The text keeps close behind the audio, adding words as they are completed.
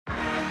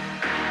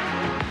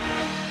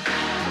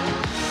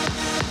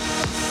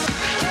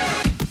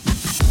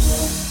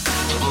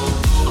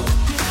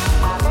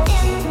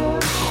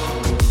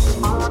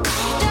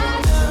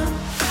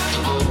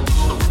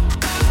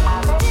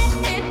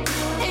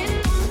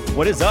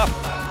What is up?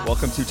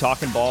 Welcome to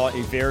Talkin Ball,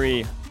 a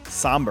very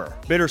somber,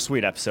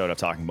 bittersweet episode of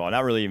Talkin Ball.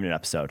 Not really even an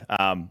episode.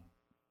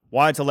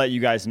 Wanted to let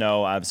you guys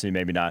know, obviously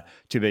maybe not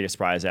too big a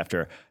surprise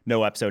after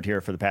no episode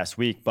here for the past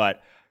week,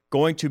 but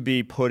going to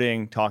be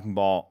putting Talkin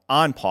Ball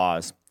on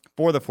pause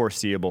for the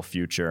foreseeable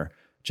future.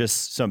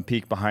 Just some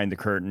peek behind the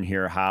curtain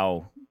here,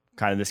 how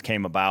kind of this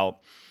came about.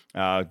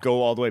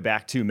 Go all the way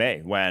back to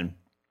May when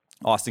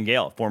Austin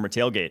Gale, former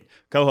Tailgate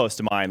co-host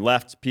of mine,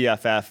 left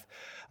PFF.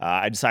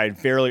 I decided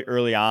fairly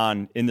early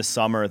on in the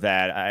summer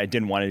that I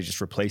didn't want to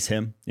just replace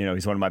him. You know,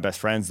 he's one of my best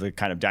friends. The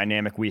kind of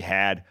dynamic we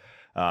had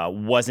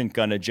wasn't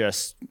going to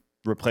just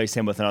replace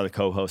him with another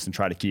co-host and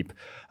try to keep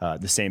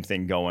the same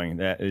thing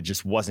going. It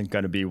just wasn't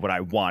going to be what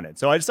I wanted.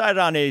 So I decided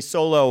on a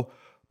solo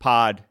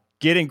pod,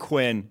 getting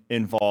Quinn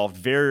involved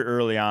very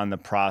early on in the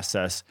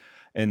process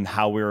and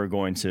how we were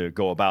going to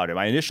go about it.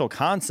 My initial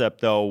concept,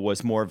 though,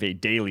 was more of a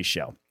daily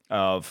show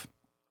of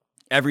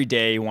every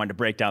day. Wanted to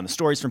break down the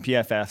stories from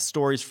PFF,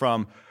 stories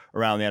from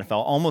around the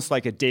NFL, almost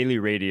like a daily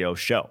radio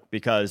show.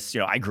 Because,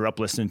 I grew up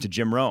listening to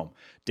Jim Rome,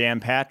 Dan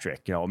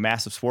Patrick, a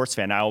massive sports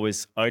fan. I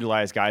always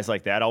idolized guys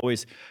like that.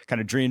 Always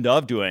kind of dreamed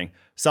of doing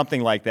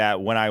something like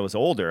that when I was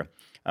older.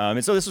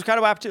 And so this was kind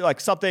of opportunity, like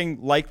something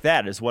like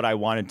that is what I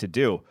wanted to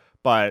do.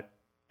 But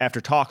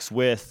after talks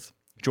with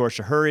George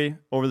Shahuri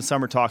over the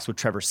summer, talks with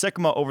Trevor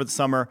Sikkema over the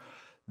summer,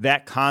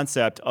 that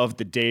concept of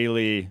the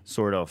daily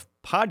sort of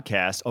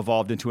podcast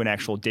evolved into an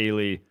actual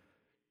daily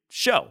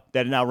show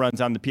that now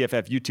runs on the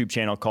PFF YouTube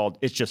channel called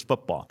It's Just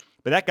Football.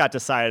 But that got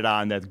decided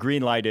on, that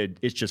green lighted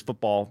It's Just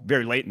Football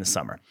very late in the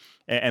summer.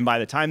 And by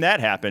the time that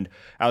happened,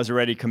 I was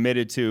already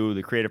committed to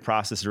the creative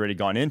process, already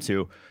gone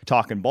into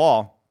Talkin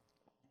Ball.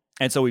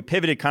 And so we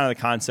pivoted kind of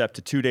the concept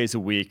to 2 days a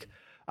week.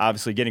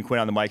 Obviously, getting Quinn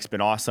on the mic's been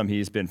awesome.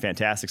 He's been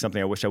fantastic,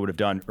 something I wish I would have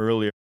done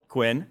earlier.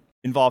 Quinn,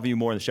 involving you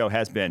more in the show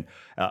has been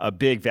a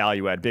big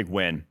value add, big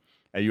win.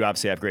 You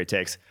obviously have great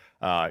takes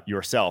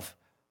yourself,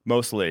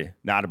 mostly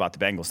not about the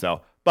Bengals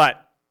though.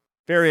 But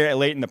very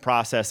late in the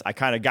process, I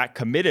kind of got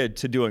committed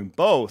to doing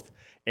both.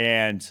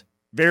 And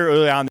very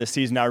early on this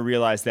season, I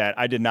realized that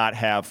I did not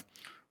have,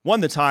 one,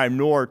 the time,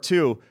 nor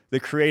two,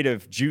 the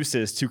creative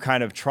juices to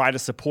kind of try to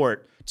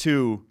support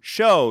two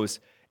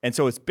shows. And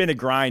so it's been a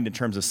grind in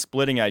terms of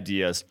splitting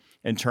ideas,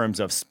 in terms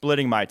of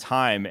splitting my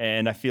time.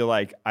 And I feel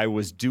like I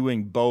was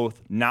doing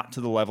both, not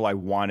to the level I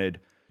wanted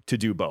to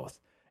do both.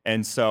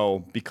 And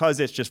so because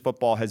It's Just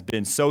Football has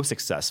been so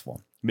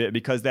successful,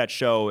 because that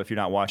show, if you're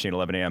not watching at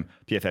 11 a.m.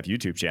 PFF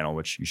YouTube channel,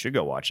 which you should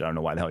go watch, I don't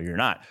know why the hell you're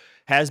not,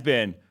 has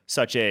been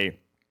such a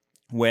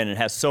win and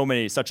has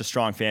such a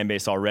strong fan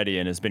base already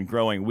and has been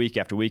growing week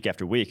after week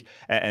after week,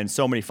 and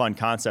so many fun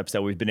concepts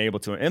that we've been able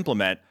to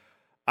implement.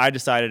 I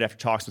decided after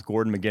talks with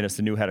Gordon McGinnis,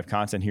 the new head of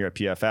content here at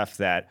PFF,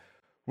 that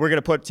we're going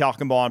to put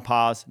Talkin Ball on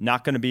pause,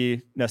 not going to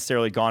be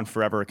necessarily gone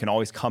forever. It can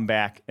always come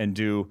back and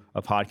do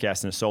a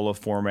podcast in a solo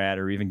format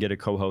or even get a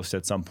co-host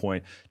at some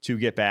point to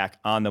get back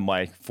on the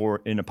mic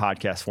in a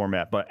podcast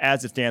format. But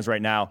as it stands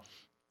right now,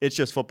 It's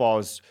Just Football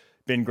has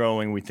been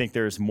growing. We think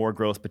there's more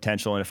growth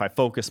potential. And if I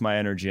focus my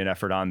energy and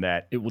effort on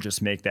that, it will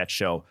just make that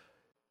show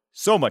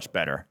so much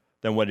better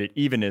than what it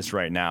even is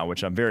right now,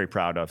 which I'm very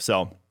proud of.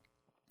 So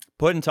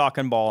putting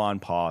Talkin Ball on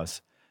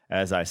pause,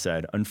 as I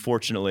said,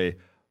 unfortunately,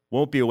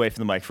 won't be away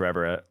from the mic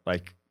forever.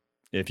 Like,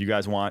 if you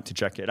guys want to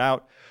check it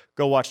out,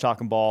 go watch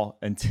Talkin Ball.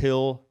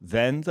 Until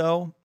then,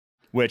 though,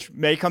 which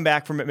may come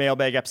back from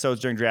mailbag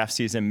episodes during draft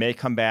season, may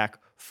come back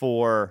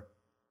for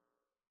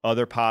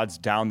other pods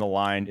down the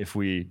line. If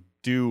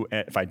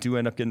I do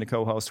end up getting the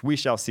co-host, we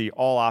shall see.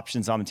 All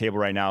options on the table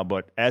right now.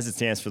 But as it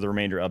stands for the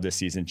remainder of this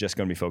season, just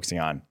going to be focusing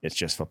on It's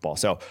Just Football.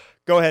 So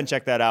go ahead and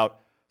check that out.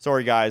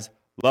 Sorry, guys.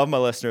 Love my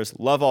listeners.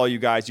 Love all you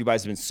guys. You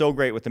guys have been so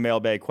great with the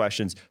mailbag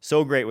questions.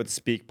 So great with the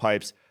speak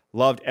pipes.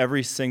 Loved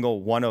every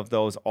single one of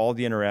those, all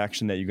the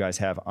interaction that you guys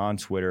have on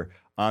Twitter,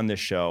 on this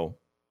show.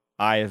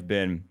 I have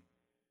been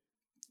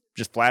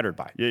just flattered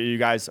by. You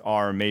guys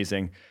are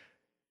amazing.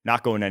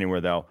 Not going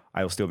anywhere, though.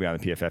 I will still be on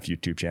the PFF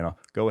YouTube channel.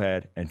 Go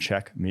ahead and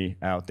check me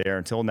out there.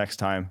 Until next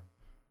time,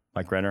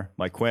 Mike Renner,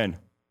 Mike Quinn,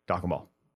 Talkin Ball.